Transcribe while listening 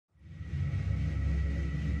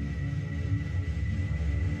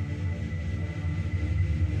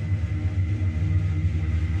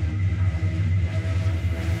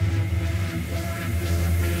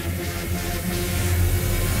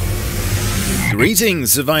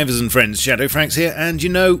Greetings, survivors and friends, SHADOWFRAX here, and you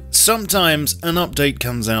know, sometimes an update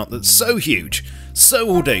comes out that's so huge,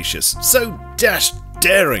 so audacious, so dash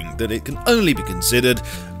daring that it can only be considered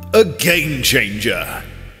a game changer.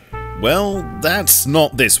 Well, that's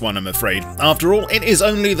not this one, I'm afraid. After all, it is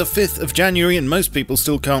only the 5th of January and most people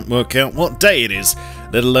still can't work out what day it is,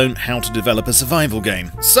 let alone how to develop a survival game.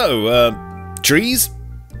 So, trees?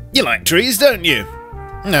 You like trees, don't you?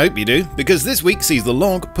 I hope you do, because this week sees the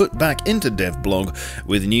log put back into devblog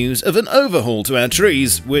with news of an overhaul to our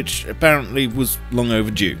trees, which apparently was long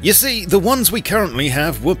overdue. You see, the ones we currently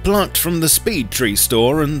have were plucked from the Speed Tree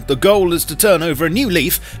store, and the goal is to turn over a new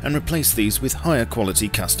leaf and replace these with higher quality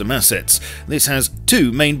custom assets. This has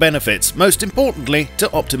two main benefits, most importantly to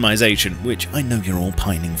optimization, which I know you're all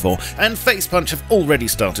pining for, and Facepunch have already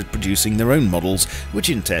started producing their own models,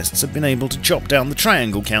 which in tests have been able to chop down the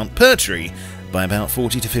triangle count per tree by about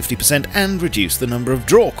 40 to 50% and reduce the number of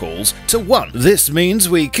draw calls to 1. This means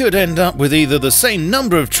we could end up with either the same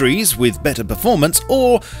number of trees with better performance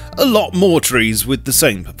or a lot more trees with the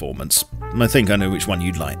same performance. I think I know which one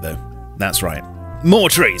you'd like though. That's right. More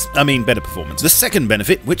trees, I mean better performance. The second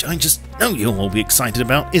benefit, which I just know you'll all be excited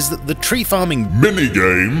about, is that the tree farming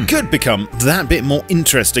minigame could become that bit more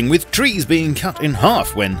interesting, with trees being cut in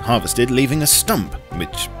half when harvested, leaving a stump,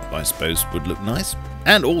 which I suppose would look nice.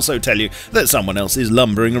 And also tell you that someone else is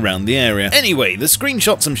lumbering around the area. Anyway, the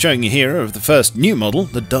screenshots I'm showing you here are of the first new model,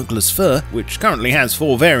 the Douglas Fir, which currently has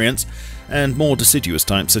 4 variants, and more deciduous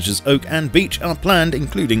types such as oak and beech are planned,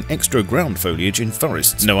 including extra ground foliage in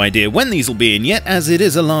forests. No idea when these will be in yet, as it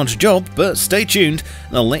is a large job, but stay tuned,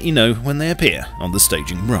 and I'll let you know when they appear on the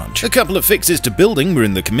staging branch. A couple of fixes to building were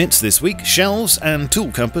in the commits this week. Shelves and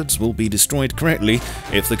tool cupboards will be destroyed correctly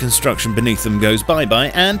if the construction beneath them goes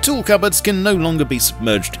bye-bye, and tool cupboards can no longer be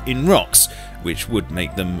submerged in rocks, which would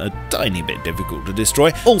make them a tiny bit difficult to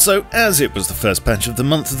destroy. Also, as it was the first patch of the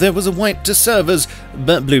month, there was a wipe to servers,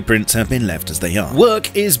 but blueprints have been left as they are.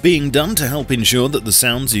 Work is being done to help ensure that the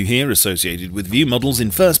sounds you hear associated with view models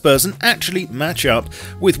in first person actually match up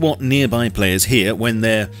with what nearby players hear when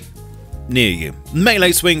they're near you.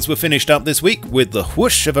 Melee swings were finished up this week, with the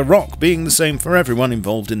whoosh of a rock being the same for everyone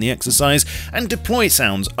involved in the exercise, and deploy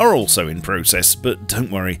sounds are also in process, but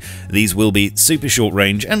don't worry, these will be super short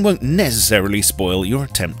range and won't necessarily spoil your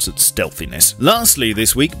attempts at stealthiness. Lastly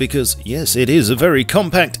this week, because yes, it is a very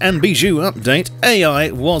compact and bijou update,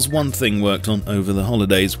 AI was one thing worked on over the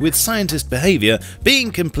holidays, with scientist behaviour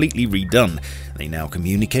being completely redone. They now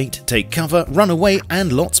communicate, take cover, run away,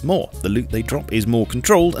 and lots more. The loot they drop is more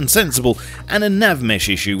controlled and sensible, and a nav mesh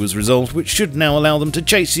issue was resolved, which should now allow them to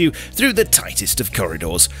chase you through the tightest of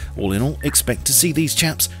corridors. All in all, expect to see these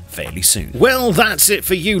chaps fairly soon. Well, that's it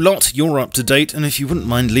for you lot. You're up to date, and if you wouldn't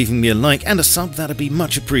mind leaving me a like and a sub, that'd be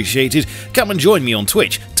much appreciated. Come and join me on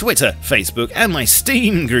Twitch, Twitter, Facebook, and my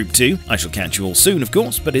Steam group too. I shall catch you all soon, of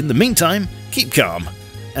course, but in the meantime, keep calm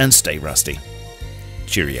and stay rusty.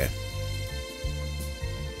 Cheerio.